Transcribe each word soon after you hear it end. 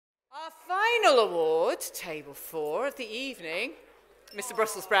our final award, table 4 of the evening, Mr.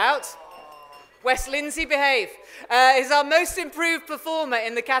 Brussels Sprout, West Lindsay, behave, is our most improved performer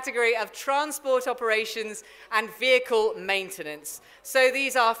in the category of transport operations and vehicle maintenance. So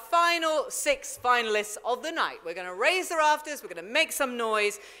these are final 6 finalists of the night. We're going to raise the rafters, we're going to make some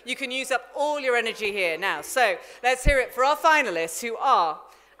noise. You can use up all your energy here now. So let's hear it for our finalists, who are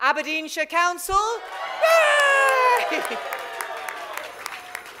Aberdeenshire Council, yay!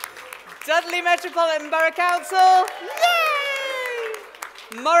 Dudley Metropolitan Borough Council,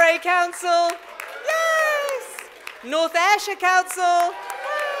 yay! Moray Council, yes! North Ayrshire Council,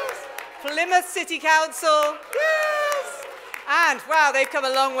 yes! Plymouth City Council, yes! And, wow, they've come a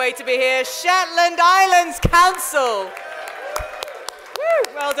long way to be here, Shetland Islands Council.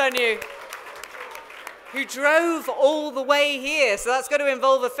 Woo, well done you. Who drove all the way here, so that's got to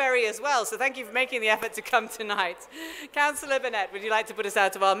involve a ferry as well, so thank you for making the effort to come tonight. Councillor Burnett, would you like to put us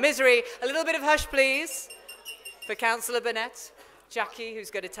out of our misery? A little bit of hush, please, for Councillor Burnett. Jackie,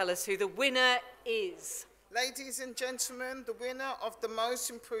 who's going to tell us who the winner is. Ladies and gentlemen, the winner of the most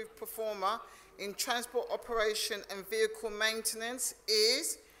improved performer in transport operation and vehicle maintenance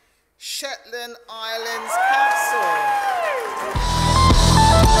is Shetland Islands Council.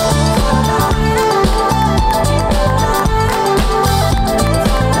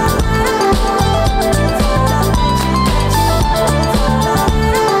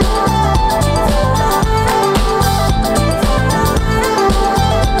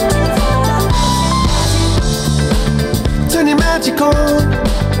 Turn your magic on,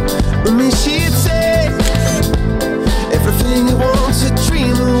 let me see